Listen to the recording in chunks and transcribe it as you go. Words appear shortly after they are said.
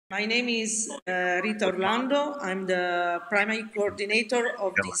My name is Rita Orlando. I'm the primary coordinator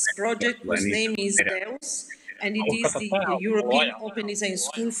of this project, whose name is DEUS, and it is the European Open Design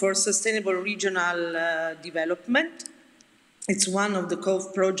School for Sustainable Regional Development. It's one of the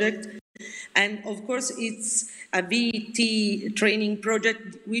COVE projects. And of course, it's a VET training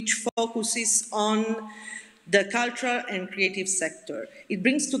project which focuses on the cultural and creative sector. It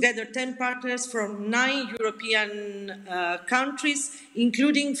brings together 10 partners from 9 European countries,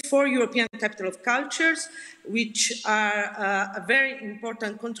 including 4 European Capital of Cultures, which are very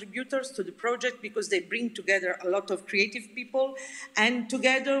important contributors to the project because they bring together a lot of creative people. And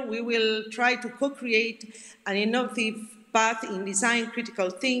together we will try to co-create an innovative path in design critical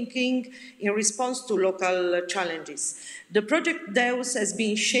thinking in response to local challenges. The project DEUS has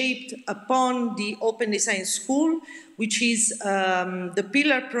been shaped upon the Open Design School, which is the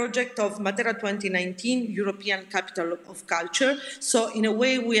pillar project of Matera 2019 European Capital of Culture. So in a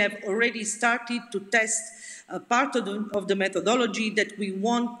way, we have already started to test part of the methodology that we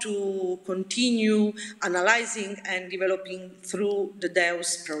want to continue analyzing and developing through the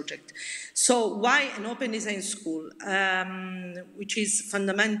DEUS project. So why an open design school, which is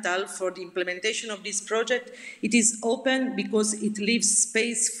fundamental for the implementation of this project? It is open because it leaves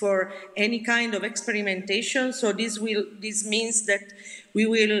space for any kind of experimentation. So this means that we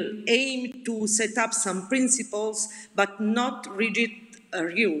will aim to set up some principles, but not rigid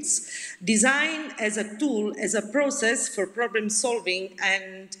rules. Design as a tool, as a process for problem solving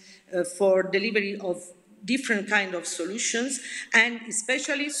and for delivery of different kind of solutions, and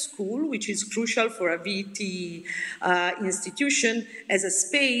especially school, which is crucial for a VET institution, as a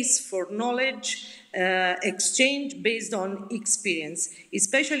space for knowledge exchange based on experience,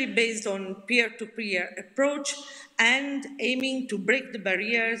 especially based on peer-to-peer approach and aiming to break the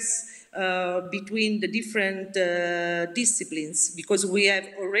barriers between the different disciplines, because we have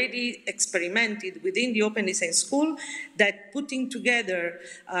already experimented within the Open Design School that putting together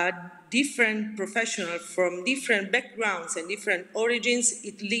different professionals from different backgrounds and different origins,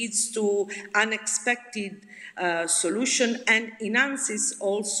 it leads to unexpected solution and enhances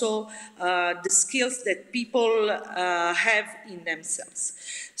also the skills that people have in themselves.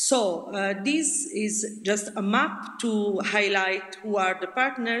 So this is just a map to highlight who are the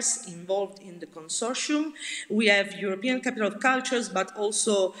partners involved in the consortium. We have European Capital of Cultures, but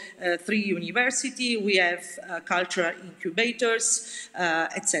also 3 universities. We have cultural incubators,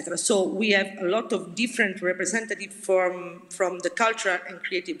 etc. So we have a lot of different representatives from the cultural and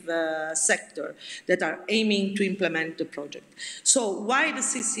creative sector that are aiming to implement the project. So why the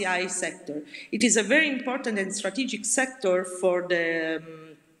CCI sector? It is a very important and strategic sector for the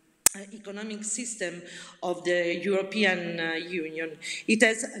economic system of the European Union. It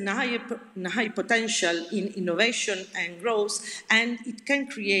has a high potential in innovation and growth, and it can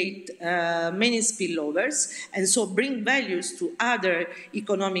create many spillovers and so bring values to other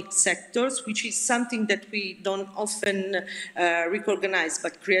economic sectors, which is something that we don't often recognize,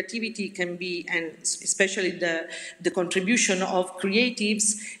 but creativity can be, and especially the contribution of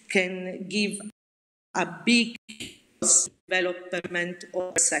creatives can give a big development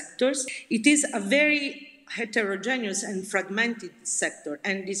of sectors. It is a very heterogeneous and fragmented sector,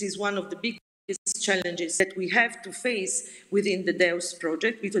 and this is one of the biggest challenges that we have to face within the DEUS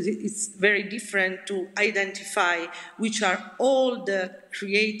project, because it's very different to identify which are all the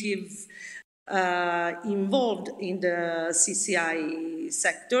creative involved in the CCI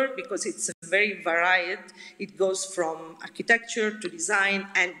sector, because it's very varied. It goes from architecture to design,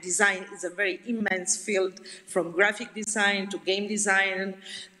 and design is a very immense field, from graphic design to game design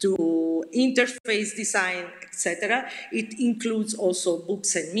to interface design, etc. It includes also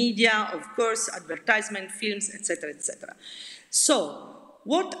books and media, of course, advertisement, films, etc., etc. So,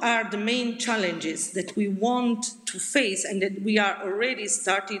 what are the main challenges that we want to face and that we are already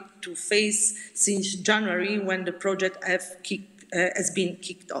started to face since January, when the project has been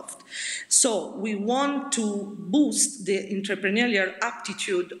kicked off? So we want to boost the entrepreneurial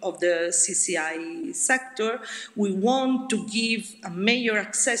aptitude of the CCI sector. We want to give a major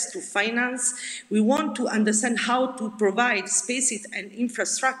access to finance. We want to understand how to provide spaces and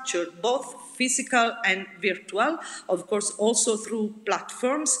infrastructure, both physical and virtual, of course also through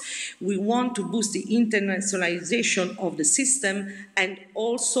platforms. We want to boost the internationalization of the system and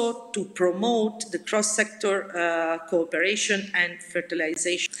also to promote the cross-sector cooperation and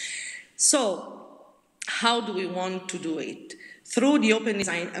fertilization. So, how do we want to do it? Through the open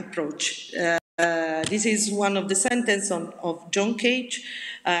design approach. This is one of the sentences of John Cage,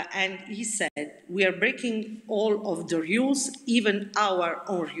 and he said, "We are breaking all of the rules, even our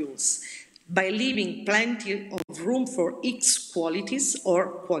own rules. by leaving plenty of room for X qualities or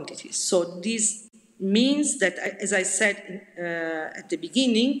quantities. So this means that, as I said at the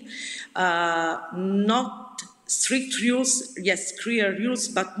beginning, not strict rules, yes, clear rules,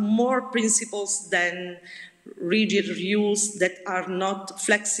 but more principles than rigid rules that are not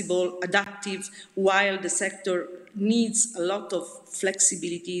flexible, adaptive, while the sector needs a lot of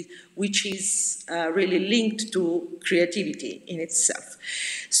flexibility, which is really linked to creativity in itself.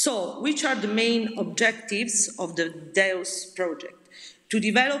 So, which are the main objectives of the DEUS project? To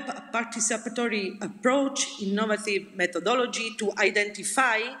develop a participatory approach, innovative methodology to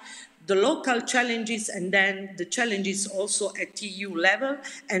identify the local challenges and then the challenges also at EU level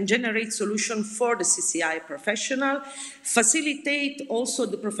and generate solutions for the CCI professional, facilitate also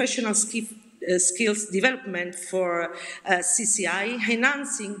the professional skills development for CCI,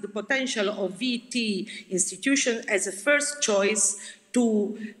 enhancing the potential of VT institutions as a first choice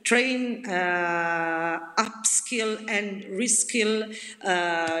to train, upskill and reskill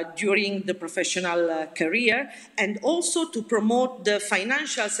during the professional career, and also to promote the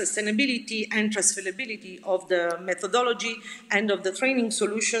financial sustainability and transferability of the methodology and of the training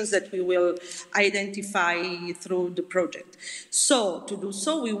solutions that we will identify through the project. So, to do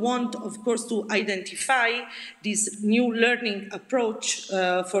so, we want, of course, to identify this new learning approach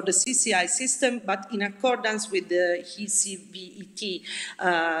for the CCI system, but in accordance with the ECVET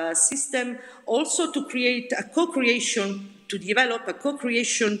system, also to create a co-creation, to develop a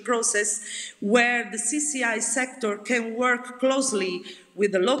co-creation process where the CCI sector can work closely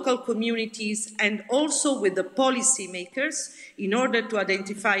with the local communities and also with the policymakers in order to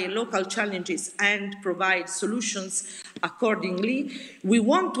identify local challenges and provide solutions accordingly. We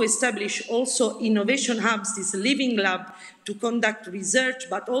want to establish also innovation hubs, this living lab, to conduct research,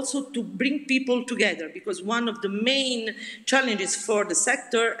 but also to bring people together, because one of the main challenges for the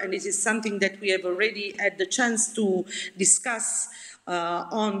sector, and this is something that we have already had the chance to discuss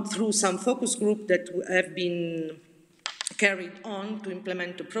through some focus group that have been carried on to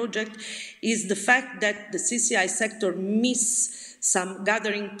implement the project, is the fact that the CCI sector miss some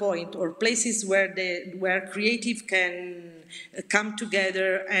gathering point or places where creative can come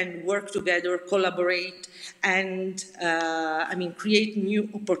together and work together, collaborate, and create new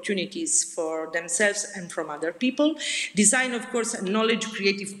opportunities for themselves and from other people. Design, of course, a knowledge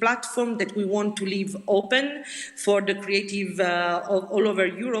creative platform that we want to leave open for the creative all over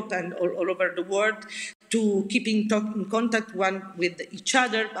Europe and all over the world, to keep in contact one with each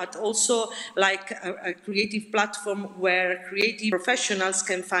other, but also like a creative platform where creative professionals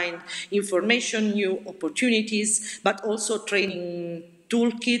can find information, new opportunities, but also training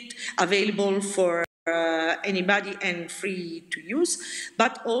toolkit available for anybody and free to use.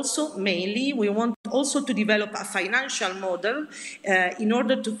 But also, mainly, we want also to develop a financial model in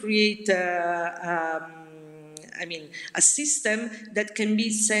order to create a system that can be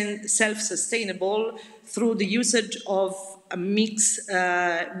self-sustainable through the usage of a mix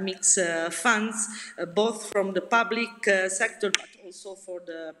funds, both from the public sector, but also for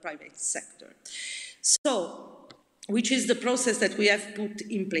the private sector. So, which is the process that we have put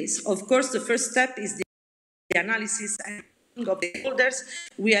in place? Of course, the first step is the analysis and of the holders.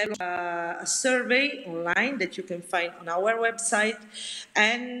 We have a survey online that you can find on our website,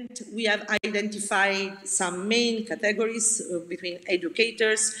 and we have identified some main categories between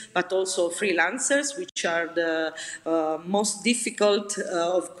educators but also freelancers, which are the most difficult,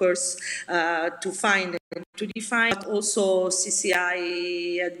 of course, to find and to define, but also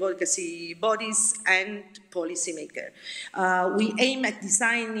CCI advocacy bodies and policymakers. We aim at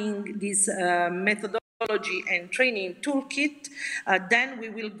designing this methodology and training toolkit. Then we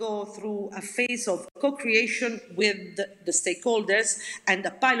will go through a phase of co-creation with the stakeholders and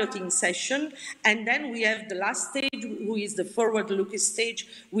a piloting session. And then we have the last stage, who is the forward-looking stage,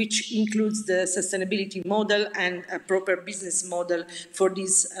 which includes the sustainability model and a proper business model for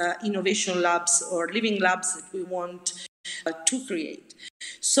these innovation labs or living labs that we want to create.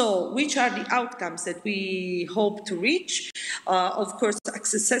 So, which are the outcomes that we hope to reach? Of course, a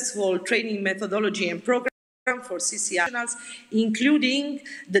successful training methodology and program for CCI professionals, including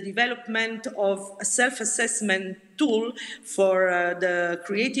the development of a self-assessment tool for the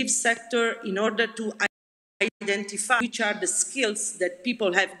creative sector in order to identify which are the skills that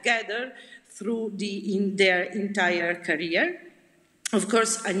people have gathered through in their entire career. Of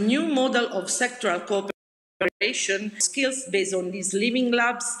course, a new model of sectoral cooperation skills based on these living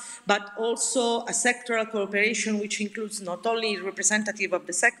labs, but also a sectoral cooperation which includes not only representative of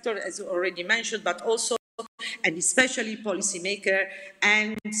the sector, as already mentioned, but also and especially policymakers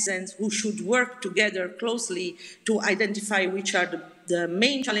and citizens who should work together closely to identify which are the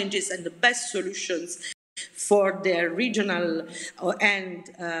main challenges and the best solutions for their regional and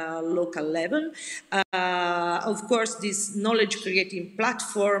local level. Of course, this knowledge creating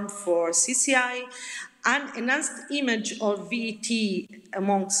platform for CCI, an enhanced image of VET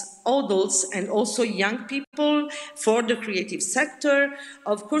amongst adults and also young people for the creative sector.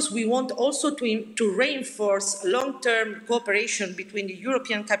 Of course, we want also to reinforce long-term cooperation between the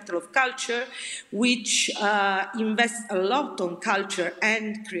European Capital of Culture, which invests a lot on culture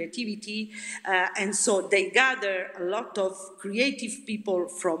and creativity, and so they gather a lot of creative people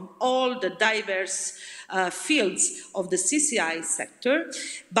from all the diverse fields of the CCI sector,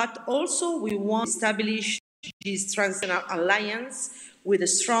 but also we want to establish this transnational alliance with a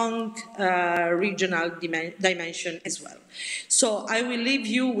strong regional dimension as well. So I will leave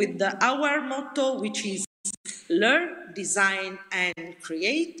you with our motto, which is learn, design, and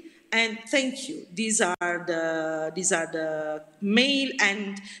create. And thank you. These are the mail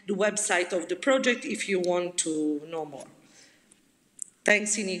and the website of the project if you want to know more.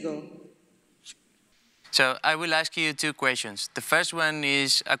 Thanks, Inigo. So I will ask you two questions. The first one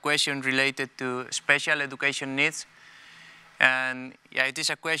is a question related to special education needs. And yeah, it is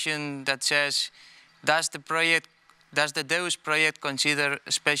a question that says, does the DEUS project consider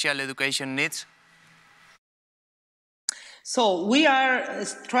special education needs? So we are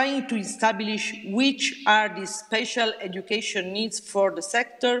trying to establish which are the special education needs for the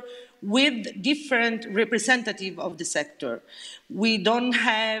sector with different representatives of the sector. We don't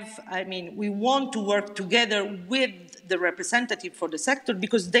have, we want to work together with the representative for the sector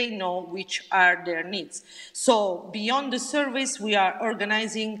because they know which are their needs. So beyond the surveys, we are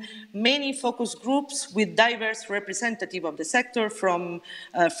organizing many focus groups with diverse representatives of the sector, from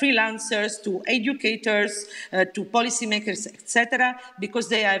freelancers to educators to policymakers, etc., because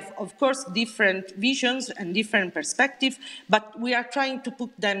they have, of course, different visions and different perspectives, but we are trying to put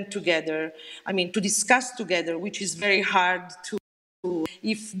them together, to discuss together, which is very hard to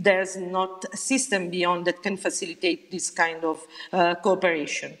if there's not a system beyond that can facilitate this kind of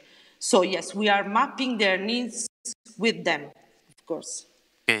cooperation. So yes, we are mapping their needs with them, of course.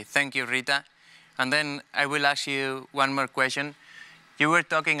 Okay, thank you, Rita. And then I will ask you one more question. You were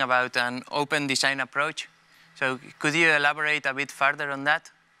talking about an open design approach. So could you elaborate a bit further on that?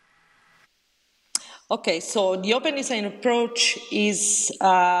 Okay, so the open design approach is,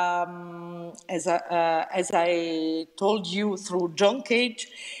 as I told you through John Cage,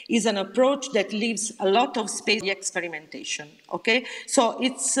 is an approach that leaves a lot of space for experimentation. Okay, so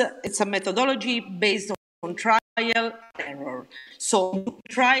it's a methodology based on trial and error. So you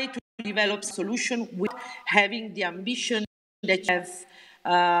try to develop a solution with having the ambition that you have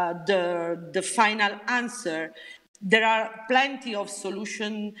the final answer. There are plenty of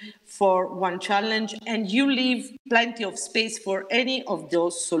solutions for one challenge, and you leave plenty of space for any of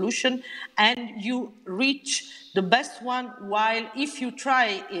those solutions, and you reach the best one while if you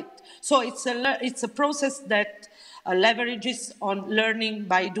try it. So it's a process that leverages on learning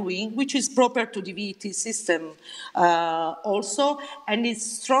by doing, which is proper to the VET system also, and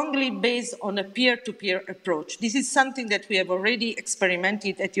is strongly based on a peer-to-peer approach. This is something that we have already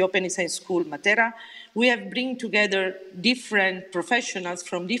experimented at the Open Design School Matera. We have bring together different professionals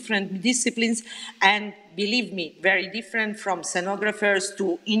from different disciplines, and believe me, very different, from scenographers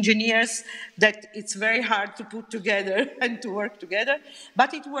to engineers, that it's very hard to put together and to work together.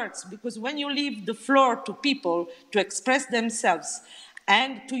 But it works, because when you leave the floor to people to express themselves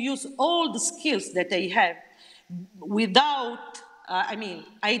and to use all the skills that they have without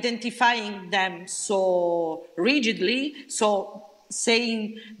identifying them so rigidly, so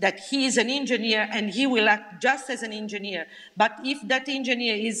saying that he is an engineer and he will act just as an engineer. But if that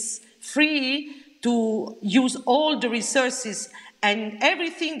engineer is free to use all the resources and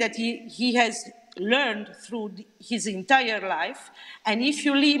everything that he has learned through his entire life, and if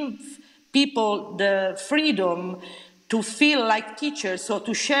you leave people the freedom to feel like teachers, so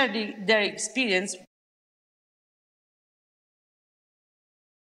to share their experience.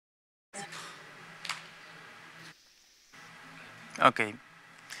 Okay.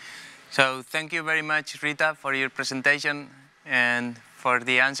 So thank you very much, Rita, for your presentation and for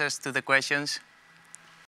the answers to the questions.